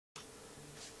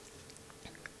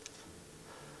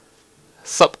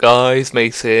Sup guys,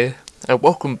 Mace here, and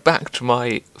welcome back to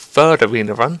my third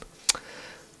arena run.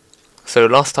 So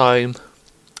last time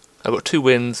I got 2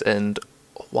 wins and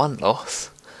 1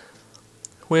 loss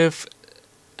with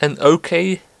an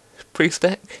okay priest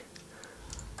deck,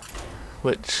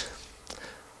 which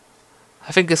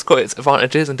I think it's got its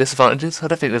advantages and disadvantages. I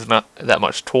don't think there's not that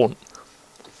much taunt,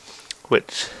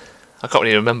 which I can't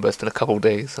really remember. It's been a couple of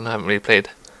days and I haven't really played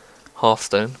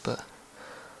Hearthstone, but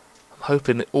I'm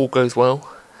hoping it all goes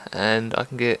well and I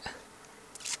can get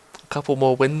a couple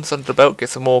more wins under the belt, get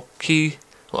some more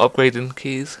upgrading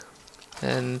keys,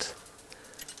 and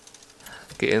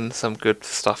get in some good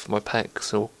stuff in my packs,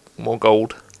 so more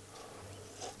gold.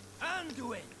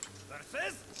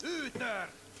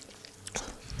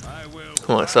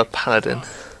 Alright, so Paladin.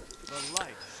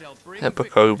 Emperor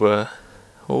Cobra.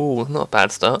 Oh, not a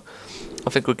bad start. I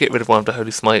think we'll get rid of one of the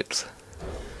Holy Smites.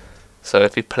 So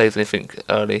if he plays anything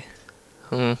early,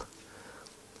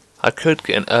 I could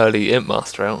get an early Imp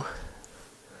Master out,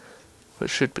 which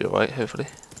should be alright, hopefully.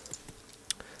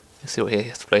 Let's see what he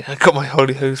has to play. I got my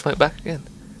Holy Smite back again.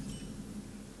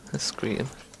 Let's greet him.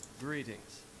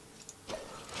 Greetings.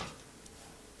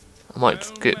 I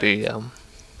might get the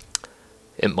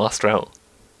Imp Master out.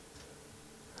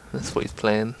 That's what he's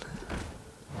playing.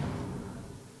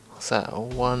 What's that? A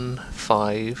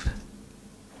 1-5.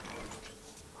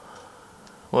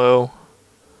 Well,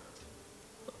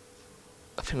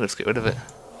 I think we'll just get rid of it.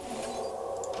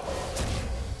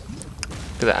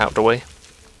 Get that out of the way.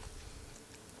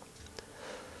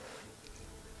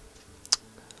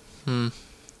 I'll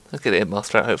get the Imp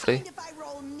Master out hopefully.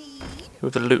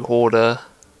 With a Loot Hoarder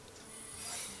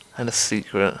and a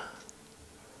Secret.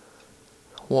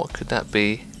 What could that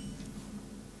be?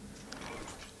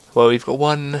 Well, we've got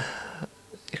one.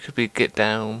 It could be Get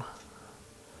Down.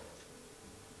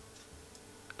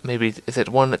 Maybe, is it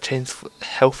one that changed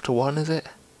health to 1, is it?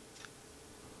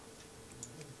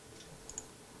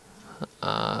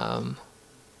 I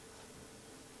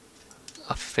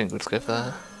think let's go for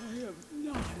that. I am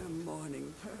not a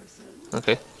morning person.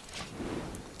 Okay.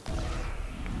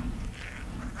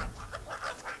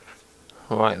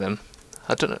 Alright then.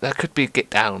 I don't know, that could be Get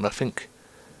Down, I think.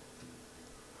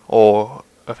 Or,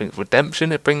 I think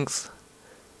Redemption, it brings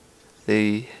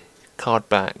the card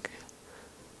back.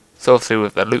 So obviously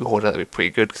with a Loot Hoarder that'd be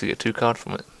pretty good because you get 2 cards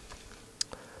from it.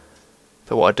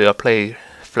 But what I do, I play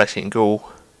Flesh Eating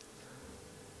Ghoul,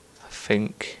 I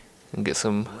think, and get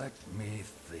some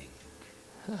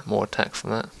more attack from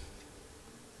that.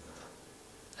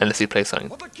 Unless he plays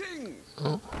something.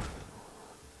 Oh.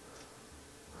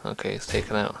 Okay, it's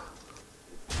taken out.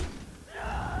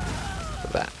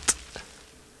 That.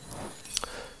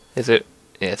 Is it?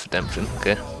 Yeah, it's Redemption,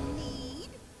 okay.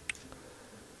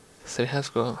 So he has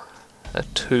got a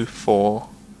 2-4.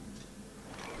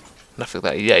 Nothing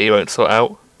that yet he won't sort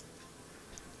out.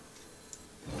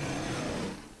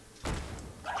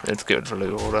 Let's get rid of the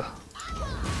Loot Hoarder.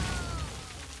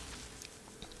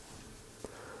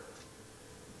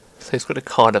 So he's got a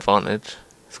card advantage.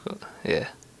 He's got, yeah.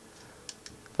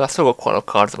 But I've still got quite a lot of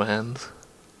cards in my hands.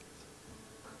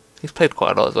 He's played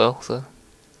quite a lot as well, so.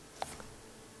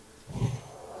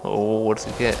 Oh, what does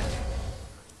he get?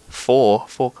 4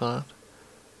 card.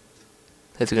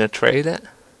 Is he going to trade it?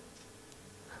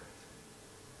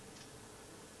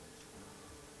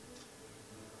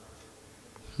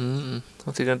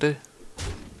 What's he going to do?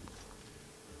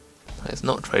 He's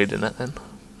not trading that then.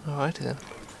 Alrighty then.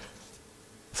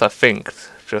 So I think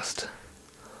just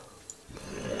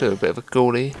do a bit of a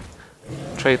ghoulie,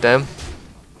 trade them,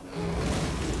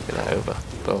 get that over.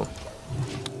 Boom.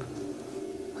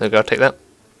 There we go, I'll take that.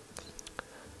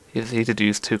 He did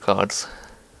use 2 cards.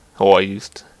 Or I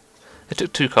used. It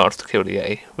took 2 cards to kill the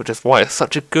A, which is why it's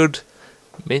such a good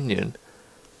minion.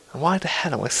 And why the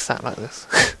hell am I sat like this?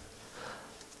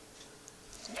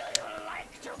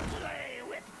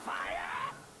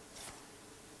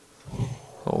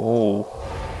 Oh.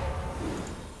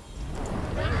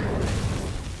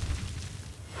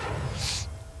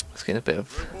 Let's get a bit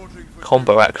of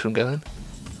combo action going.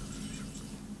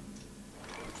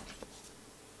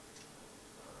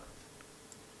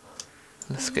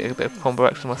 Let's get a bit of combo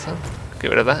action myself. Get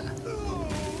rid of that.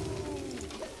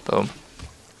 Boom.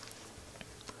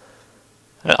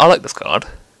 I like this card.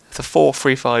 It's a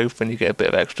 4/3/5 when you get a bit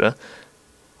of extra.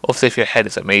 Obviously if you're ahead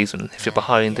it's amazing. If you're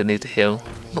behind and need to heal,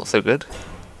 not so good.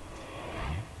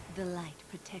 The light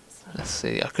protects me. Let's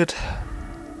see, I could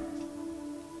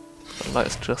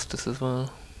Light's Justice as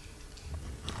well.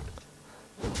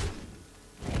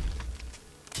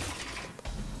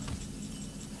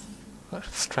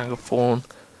 Stranglethorn.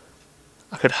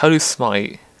 I could Holy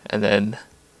Smite and then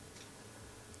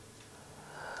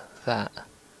that.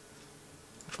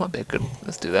 Which might be a good...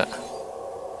 let's do that.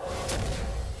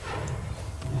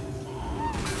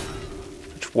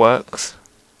 Which works.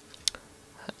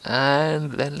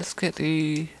 And then let's get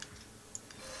the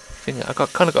thing. I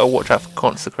kind of got to watch out for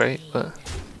Consecrate, but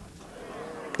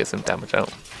get some damage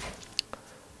out.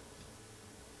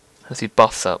 As he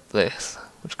buffs up this,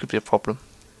 which could be a problem.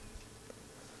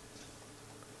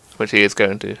 Which he is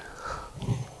going to.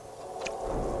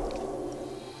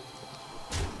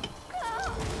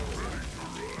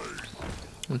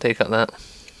 And take up that.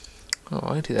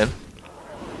 Alrighty then.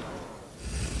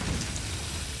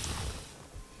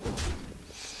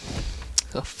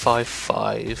 Got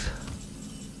 5/5.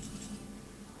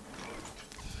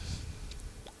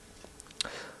 I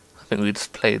think we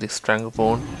just play this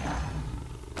Strangleborn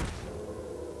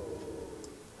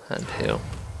and heal.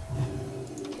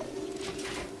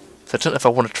 So I don't know if I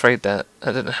want to trade that.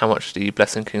 I don't know how much the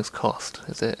Blessing Kings cost.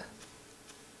 Is it?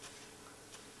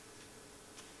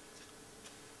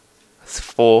 It's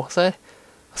 4. So I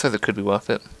suppose it could be worth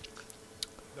it.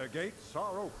 The gates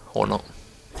are open. Or not.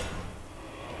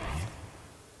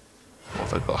 What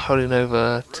have I got? Holy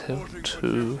Nova, Tilt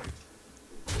 2.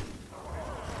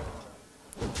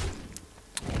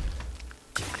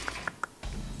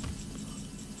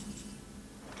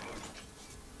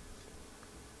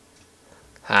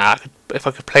 If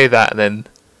I could play that and then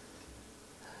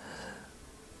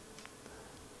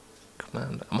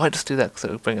command, I might just do that because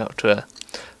it would bring it up to a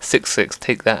 6/6.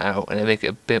 Take that out and then make it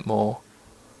a bit more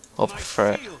of a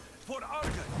threat.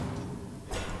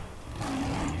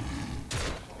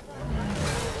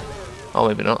 Oh,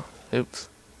 maybe not. Oops.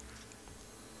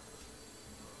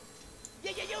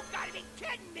 You gotta be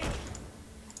kidding me!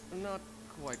 Not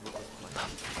quite what was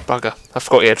planned. Bugger. I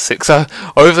forgot he had 6. I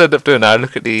always end up doing that. I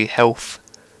look at the health.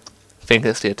 Think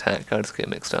it's the attack. I just get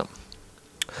mixed up.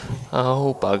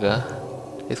 Oh, bugger.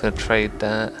 He's going to trade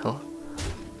that. Oh.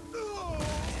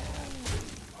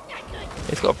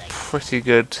 He's got a pretty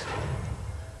good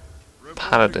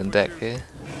Paladin deck here.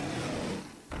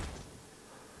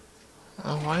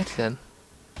 Alrighty then.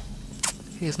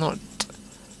 He's not...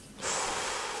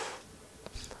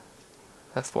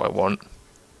 That's what I want.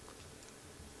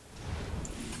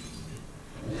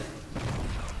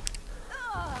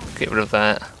 Get rid of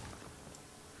that.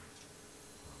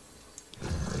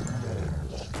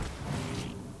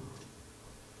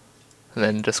 And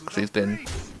then just because he's been...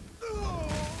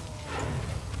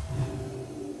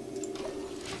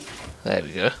 There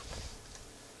we go. I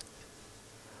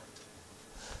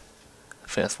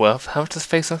think that's worth. How much does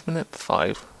face off minute?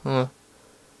 5. That's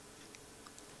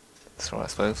right, I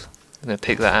suppose. I'm going to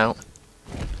take that out.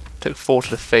 Took 4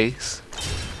 to the face.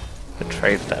 And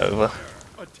trade that over.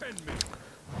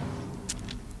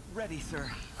 Ready,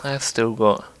 sir. I've still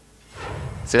got...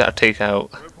 So that'll take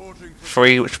out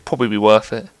 3, which would probably be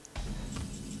worth it.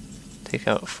 Take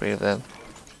out 3 of them.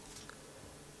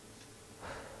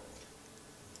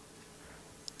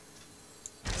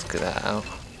 Let's get that out.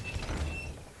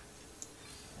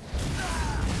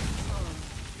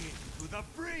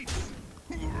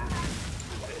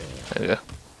 There we go.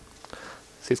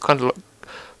 So he's kind of like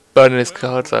burning his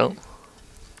cards out.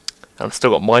 I've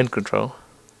still got mind control.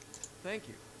 Thank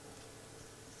you.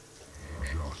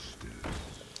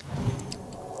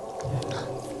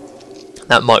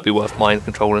 That might be worth mind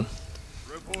controlling.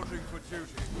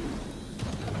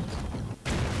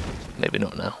 Maybe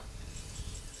not now.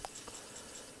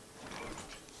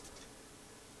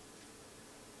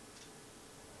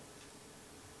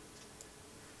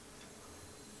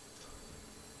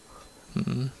 I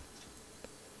can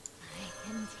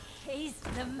taste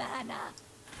the mana.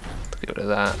 Get rid of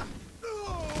that.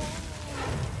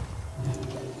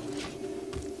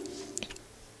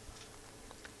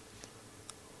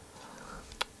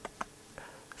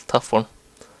 It's a tough one.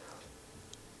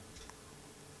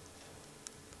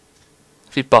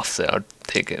 If he buffs it, I'd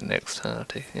take it next turn. I'll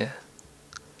take it, yeah.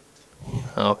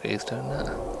 Oh, okay, he's doing that.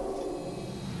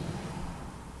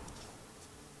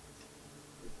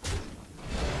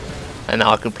 And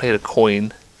now I can play the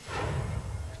coin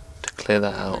to clear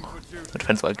that out. It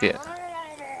depends what I get.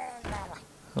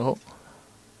 Oh.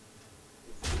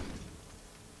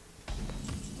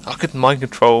 I could mind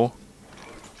control.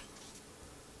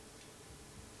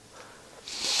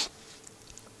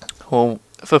 Well,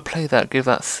 if I play that, give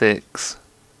that 6.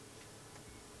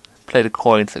 Play the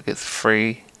coin so it gets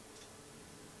 3.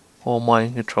 Or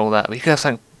mind control that. But you can have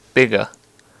something bigger.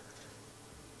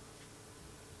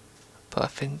 But I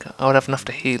think I would have enough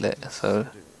to heal it, so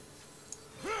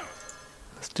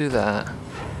let's do that.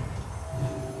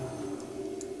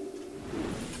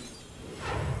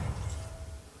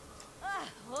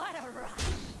 What a rush.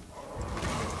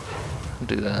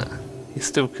 Do that. He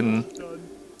still can...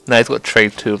 No, he's got to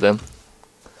trade 2 of them.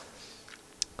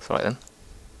 That's right then.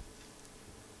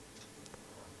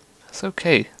 That's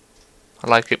okay. I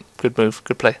like it. Good move.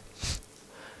 Good play.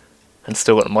 And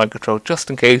still got the mind control just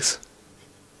in case.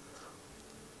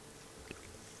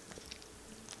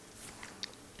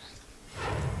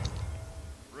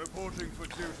 Reporting for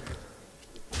duty.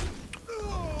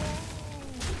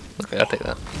 Okay, I'll take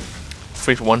that.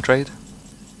 3 for 1 trade.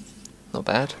 Not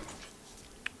bad.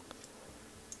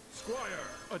 Squire,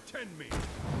 attend me.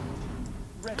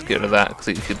 Let's get rid of that because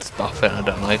you could just buff it and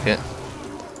I don't like it.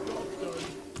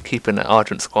 Keeping that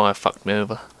Argent Squire fucked me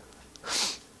over.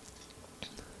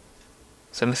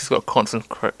 So this has got a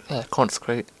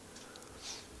consecrate.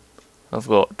 I've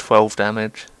got 12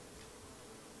 damage.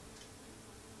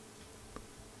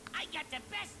 I got the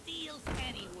best deals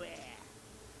anywhere.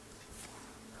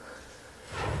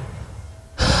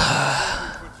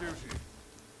 For duty.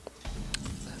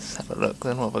 Let's have a look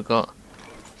then, what have I got?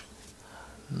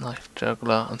 Knife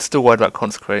Juggler. I'm still worried about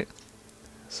consecrate.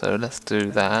 So let's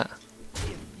do that.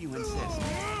 If you insist.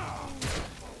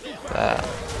 That.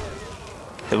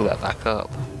 Heal that back up.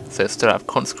 So it's still out of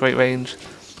consecrate range.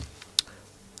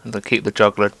 And I'll keep the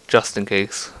juggler just in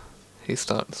case he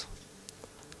starts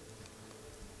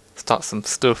some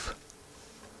stuff.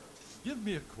 Give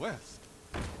me a quest.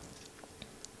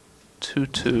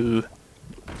 2/2.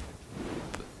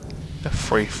 A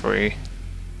 3/3.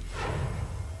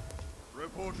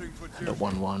 Reporting for And a duty.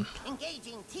 1/1.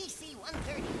 Engaging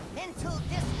TC-130. Mental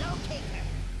dislocator.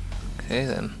 Okay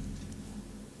then.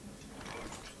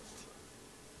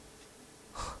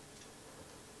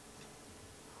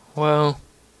 Well,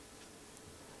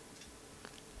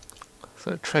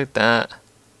 so trade that.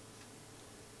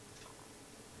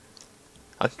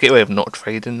 I can get away with not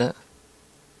trading it.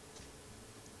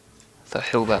 So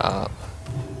heal that up.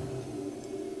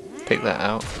 Take that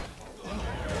out.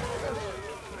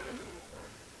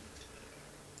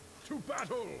 To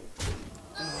battle.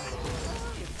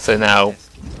 So now,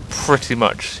 pretty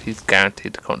much, he's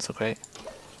guaranteed to consecrate.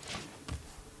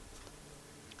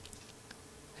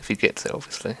 If he gets it,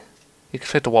 obviously. He can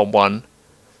trade to 1/1,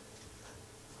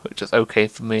 which is okay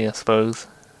for me, I suppose.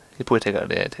 He'd probably take it out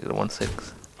there, take the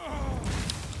 1/6.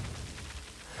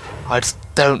 I just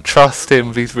don't trust him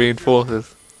with these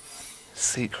reinforcers.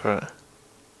 Secret.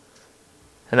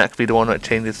 And that could be the one that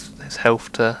changes his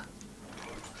health to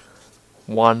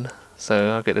 1,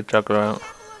 so I'll get the juggler out.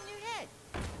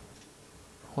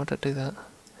 Why did I do that?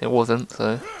 It wasn't,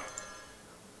 so...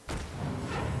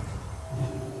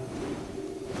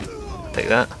 Take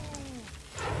that.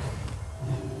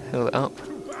 Heal it up.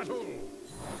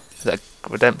 Is that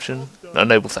redemption? No,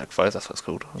 noble sacrifice, that's what it's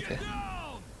called. Okay.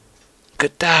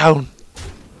 Get down!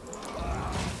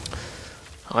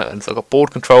 Alright then, so I've got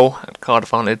board control and card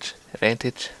advantage.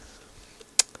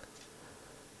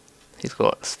 He's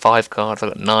got 5 cards, I've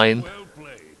got 9. Well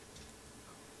played.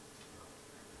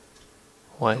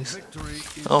 Why The is... victory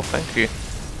is Oh, thank you.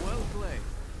 Well played.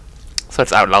 So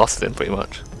it's outlasted him pretty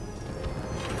much.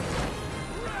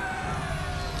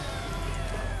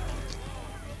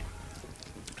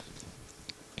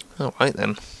 Alright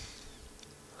then.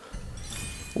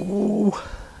 Ooh.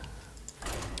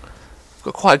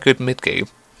 Got quite a good mid game.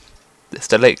 It's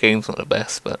the late game's not the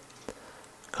best, but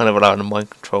kind of rely on the mind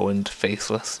control and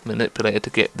faceless manipulator to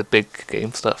get the big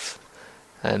game stuff.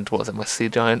 And what was it, my Sea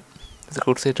Giant? Is it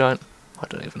called Sea Giant? I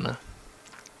don't even know.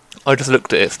 I just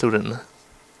looked at it, still didn't know.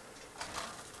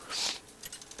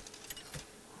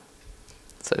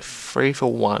 So 3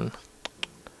 for 1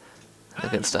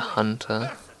 against a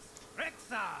hunter. Let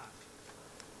the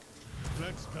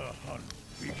hunt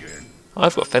begin.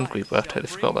 I've got Fencreeper, I totally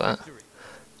forgot about that.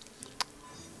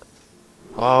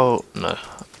 Oh, no.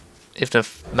 If the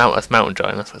Mountain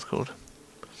Giant, that's what it's called.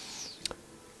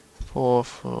 4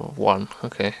 for 1,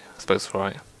 okay, I suppose it's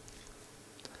right.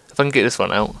 If I can get this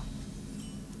one out,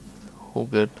 all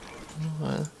good.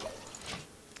 Right.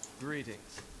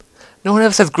 Greetings. No one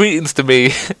ever says greetings to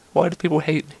me! Why do people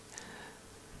hate me?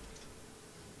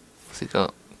 What's he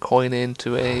got? Coin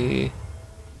into a...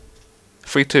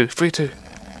 3/2, 3/2.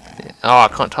 Yeah. Oh, I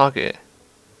can't target it.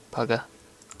 Bugger.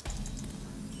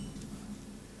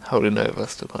 Holding over,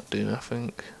 still can't do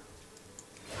nothing.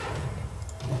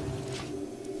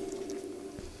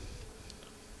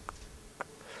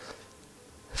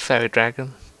 Fairy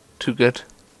Dragon, too good.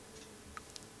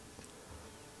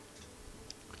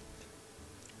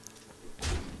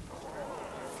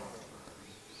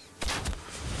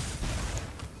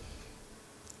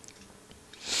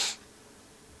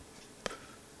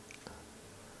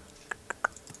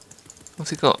 What's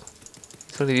he got?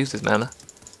 He's already used his mana.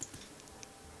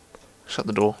 Shut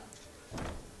the door.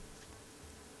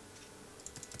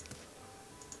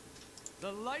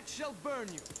 shall burn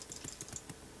you.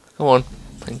 Come on,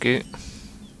 thank you.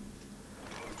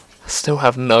 I still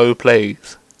have no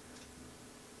plays.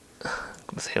 I'm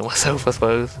gonna heal myself, I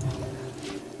suppose.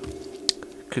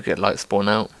 Could get light spawn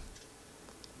out.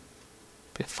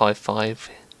 Be a 5/5.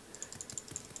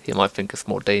 He might think it's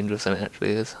more dangerous than it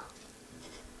actually is.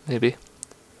 Maybe.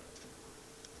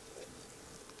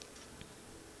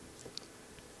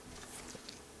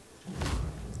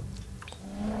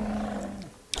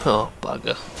 Oh,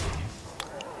 bugger.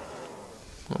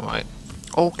 Alright.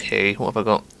 Okay, what have I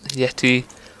got? Yeti.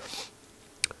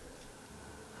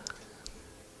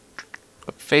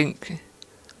 I think.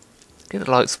 Get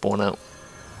a light spawn out.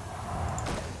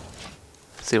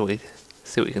 See what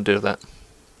you can do with that.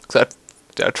 Because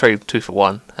I trade 2 for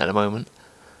 1 at the moment.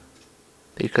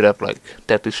 But you could have like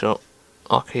deadly shot,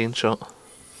 arcane shot,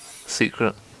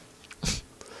 secret,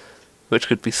 which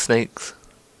could be snakes.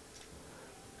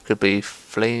 Could be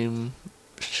flame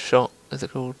shot, is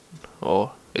it called?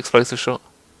 Or explosive shot,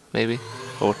 maybe?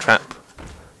 Or trap.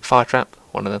 Fire trap,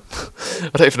 one of them.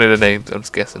 I don't even know the names, I'm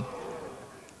just guessing.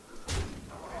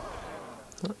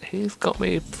 He's got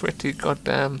me pretty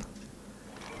goddamn.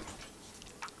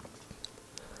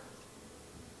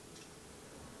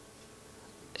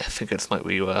 I think it's might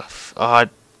be worth. Oh,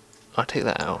 I'll take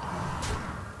that out.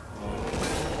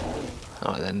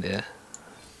 Alright then, yeah.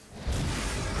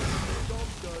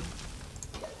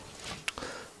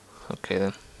 Okay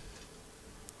then.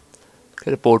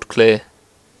 Get the board clear.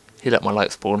 Heal up my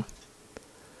light spawn.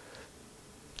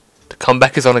 The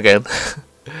comeback is on again.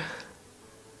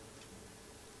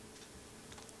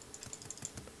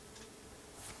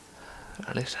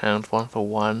 Unleashed Hound, 1 for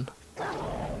 1.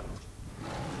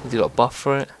 Has he got a buff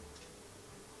for it?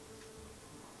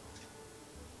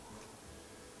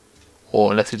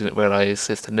 Or unless he didn't realise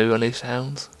it's the new Unleashed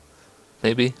Hounds.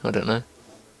 Maybe, I don't know.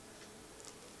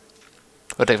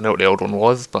 I don't even know what the old one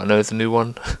was, but I know it's a new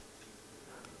one.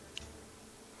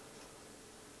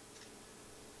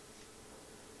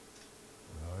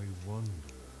 I wonder.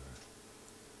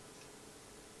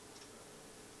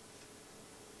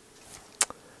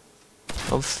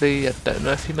 Obviously, I don't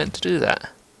know if he meant to do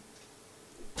that.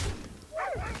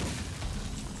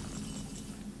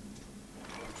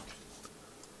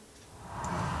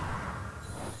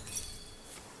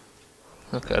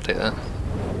 Okay, I'll take that.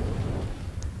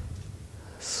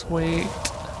 Sweet.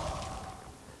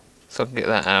 So I can get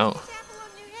that out.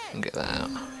 And get that out.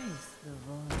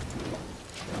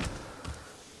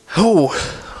 Oh,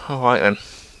 alright then.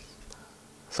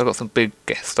 So I've got some big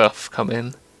stuff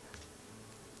coming.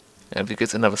 And if he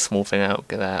gets another small thing out,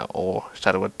 get that out. Or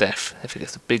Shadow of Death, if he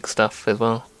gets the big stuff as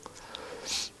well.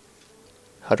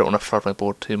 I don't want to flood my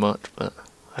board too much, but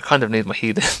I kind of need my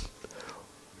healing.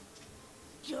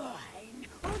 Join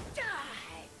or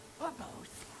die, or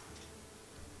both.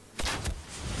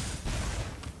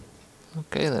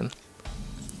 Okay then.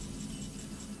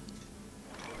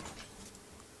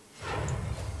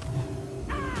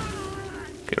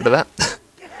 Get rid of that.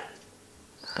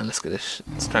 And let's get this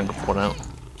Strangleform out.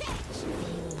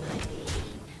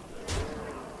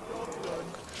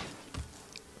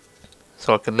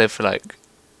 So I can live for like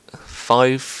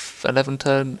 6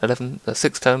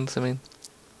 turns, I mean.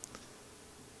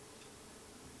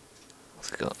 What's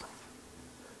he got?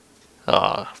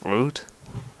 Ah, rude.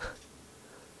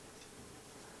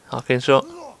 Arcane shot.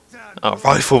 Oh,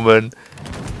 rifleman.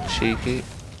 Cheeky.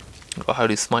 Got a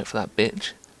holy smite for that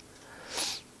bitch.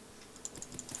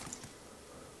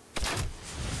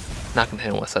 Now I can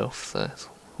heal myself, so it's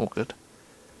all good.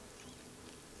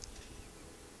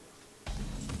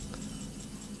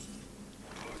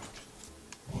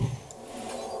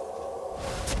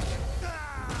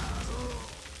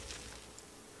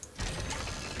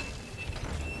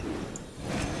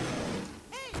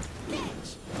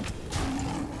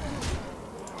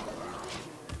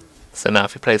 So now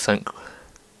if you play something,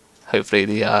 hopefully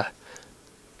the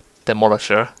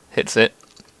Demolisher hits it,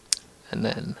 and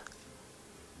then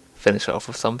finish it off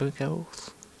with something else.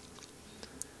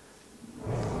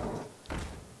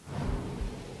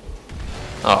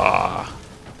 Ah,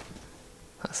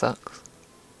 that sucks.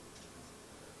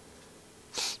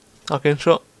 Arcane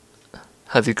shot.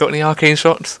 Has he got any arcane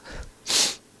shots?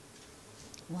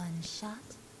 One shot,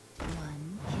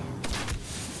 one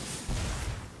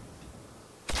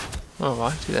kill.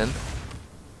 Alrighty then.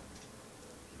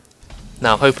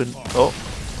 Now I'm hoping. Oh,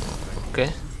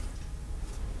 okay.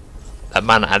 That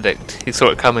Mana Addict, he saw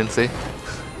it coming, see?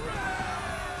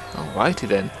 Alrighty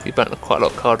then. He burnt quite a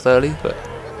lot of cards early, but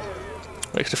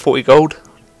extra 40 gold.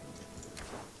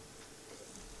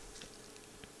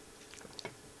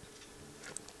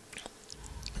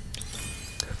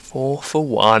 Four for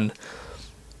 1.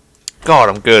 God,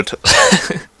 I'm good.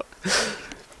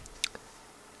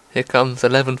 Here comes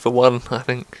 11 for 1, I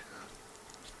think.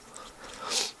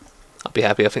 I'll be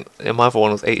happy. I think my other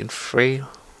one was 8 and 3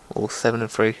 or 7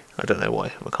 and 3. I don't know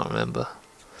why. I can't remember.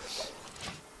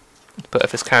 But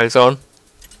if this carries on,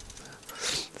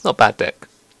 it's not a bad deck.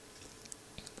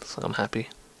 So I'm happy.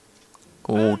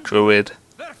 Oh, Druid.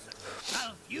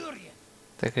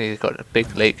 He's got the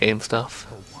big late game stuff.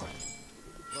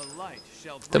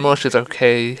 Demolish is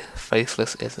okay.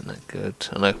 Faceless isn't that good.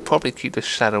 And I'll probably keep this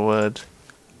Shadow Word.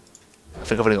 I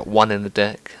think I've only got one in the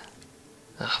deck.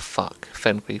 Ah, fuck.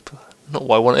 Fen Creeper. Not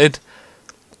what I wanted.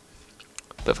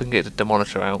 But if we can get the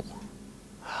Demolisher out.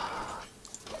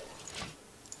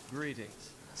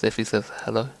 Greetings. As if he says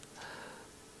hello.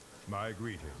 My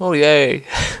greeting. Oh, yay.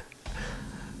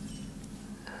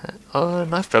 Oh,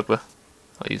 Knife Juggler.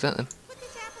 I'll use that then.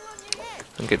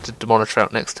 And get the Demolisher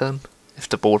out next turn. If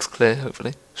the board's clear,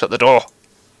 hopefully. Shut the door!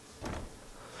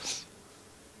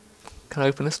 Can I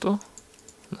open this door?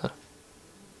 No.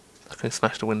 I can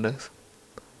smash the windows.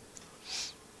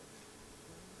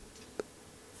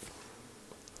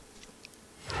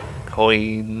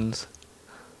 Coins.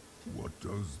 What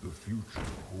does the future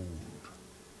hold?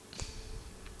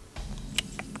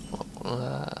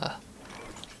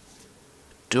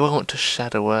 Do I want to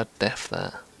Shadow Word Death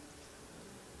there?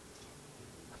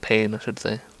 Pain, I should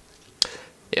say.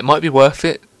 It might be worth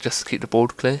it just to keep the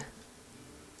board clear.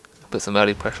 Put some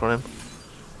early pressure on him.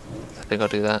 I think I'll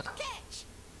do that.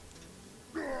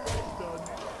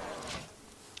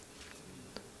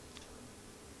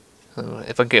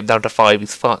 If I can get him down to 5,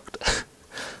 he's fucked.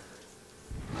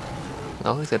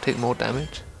 Oh, he's gonna take more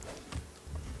damage.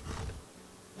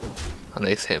 And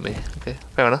he's hit me. Okay,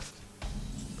 fair enough.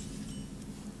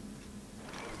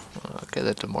 I'll get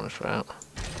the Demolisher out.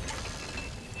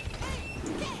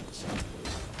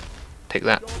 Take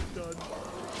that.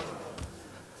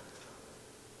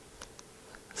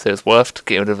 So it's worth to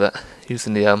get rid of that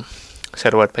using the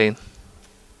Shadow Word Pain.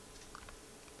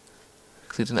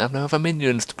 Because he didn't have no other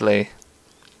minions to play.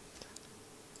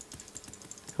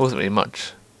 There wasn't really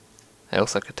much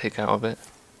else I could take out of it.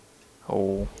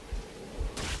 Oh.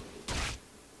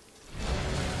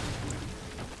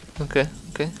 Okay,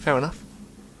 fair enough.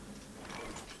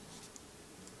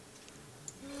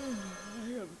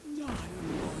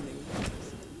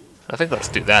 I think I'll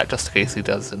just do that just in case he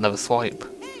does another swipe.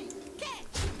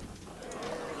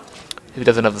 If he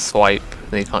does another swipe,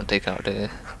 then he can't take out the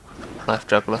Knife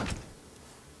Juggler.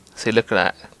 See, look at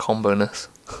that combo-ness.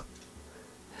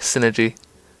 Synergy.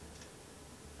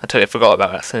 I totally forgot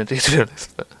about that synergy, to be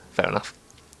honest, but fair enough.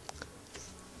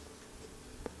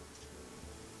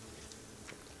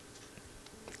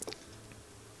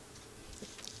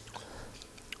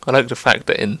 I like the fact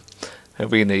that in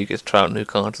Arena you get to try out new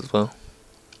cards as well.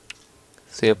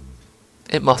 See,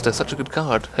 it Master is such a good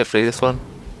card. Hopefully this one.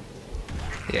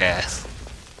 Yes.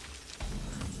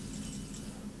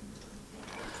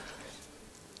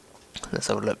 Let's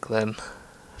have a look then.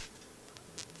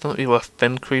 Might be worth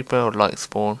Fen Creeper or Light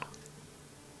Spawn.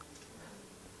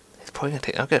 It's probably gonna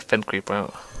take. I'll get Fen Creeper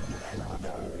out.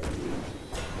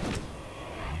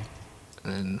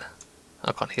 And then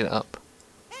I can't heal it up.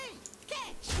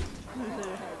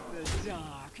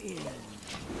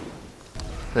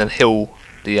 And then heal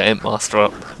the Imp Master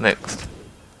up next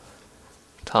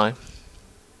time.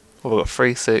 Well, we've got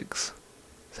 3, 6,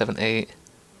 7, 8.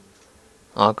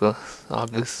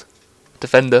 Argus.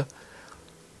 Defender.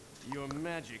 Your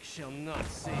magic shall not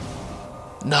save me.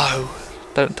 No!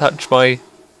 Don't touch my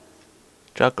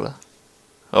Juggler.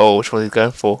 Oh, which one is he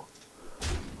going for?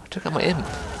 I took out my Imp.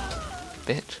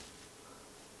 Bitch.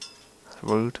 That's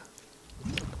rude.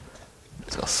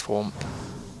 It's got a Swamp.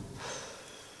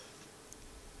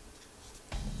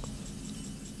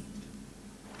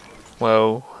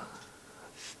 Well,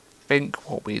 I think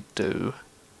what we do.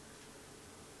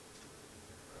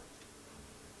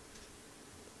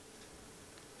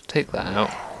 Take that out.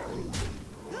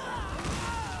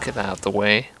 Get that out of the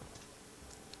way.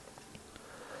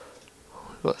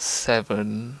 We've got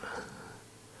 7.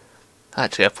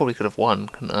 Actually, I probably could have won,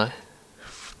 couldn't I?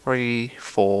 3,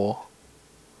 4.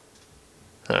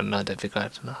 No, I don't think I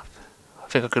had enough. I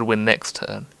think I could win next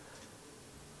turn.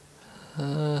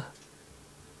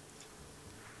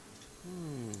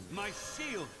 My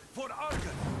shield for Argus.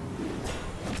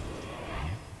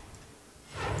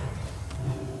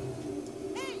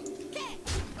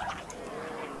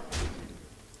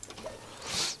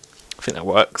 I think that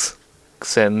works.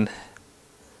 'Cause then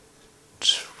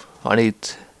I need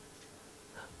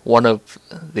one of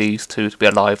these two to be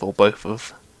alive, or both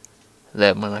of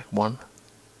them when I one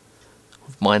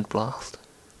with Mind Blast.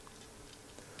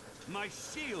 My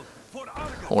shield for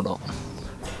Arga. Or not.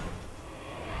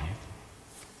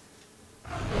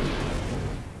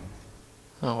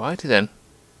 Alrighty then.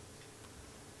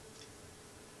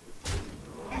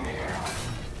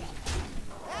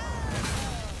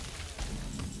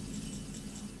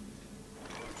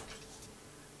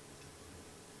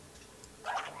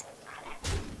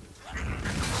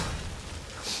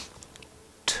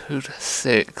 Two to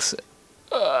 6.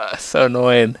 So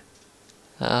annoying.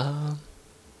 The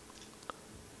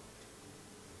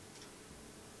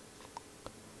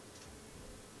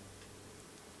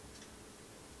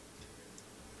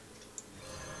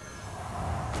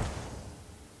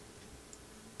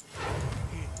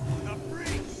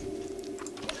breach.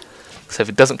 So if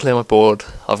it doesn't clear my board,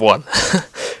 I've won.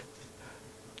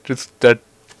 Just I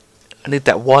need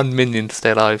that one minion to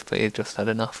stay alive, but he just had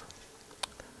enough.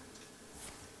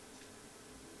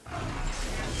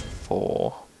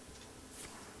 4.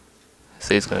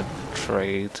 So he's gonna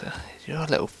trade. You're a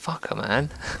little fucker, man.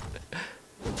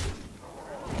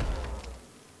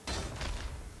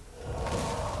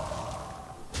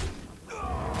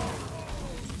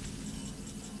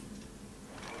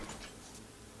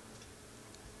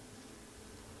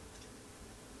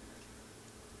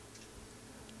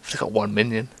 I've got one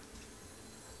minion.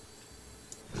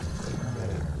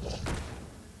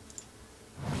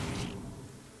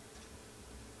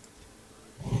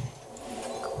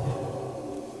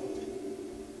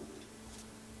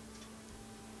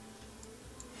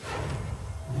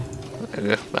 There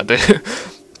we go, I do.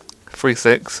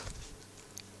 3-6.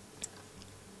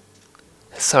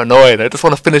 It's so annoying, I just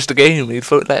want to finish the game, he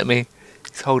won't let me.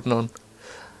 He's holding on.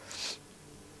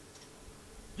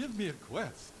 Give me a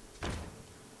quest.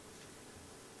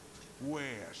 Where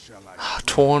shall I?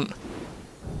 Taunt.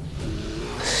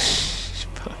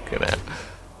 Fucking hell.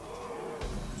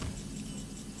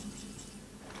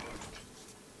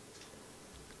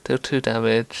 Deal 2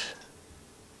 damage.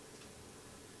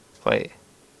 Wait.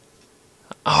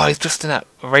 Oh, he's just in that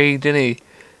raid, isn't he?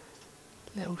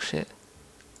 Little shit.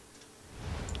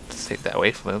 Just take that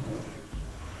away from him.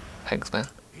 Thanks, man.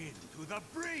 Into the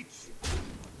breach.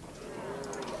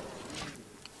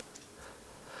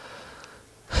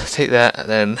 Take that, and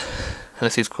then,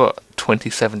 unless he's got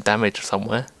 27 damage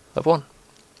somewhere, I've won.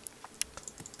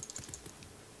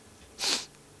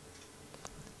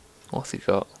 What's he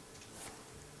got?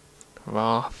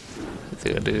 Wrath. Is he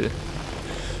gonna do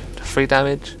 3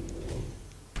 damage?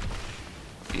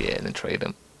 Yeah, and then trade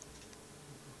him.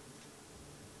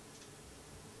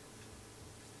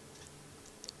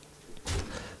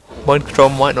 Mind control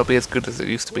might not be as good as it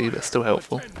used to be, but still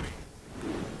helpful. Do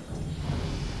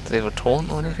they have a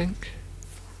taunt or anything?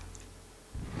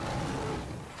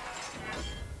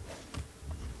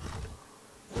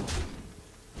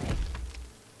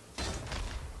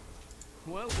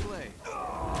 Well played.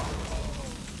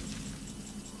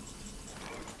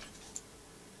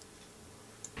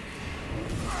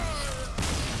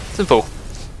 Simple.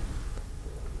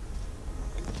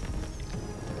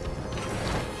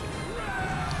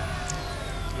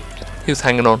 He was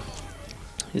hanging on.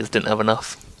 He just didn't have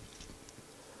enough.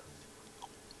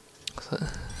 So,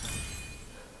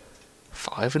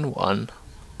 5 and 1.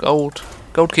 Gold.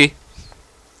 Gold key.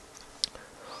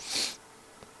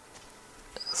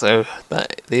 So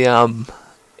that the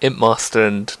Imp Master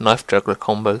and Knife Juggler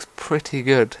combo is pretty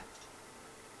good.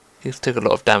 He's took a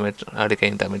lot of damage, early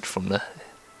game damage from the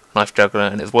Knife Juggler,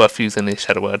 and it's worth using the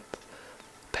Shadow Word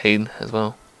Pain as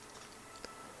well.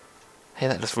 Hey,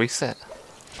 that just reset.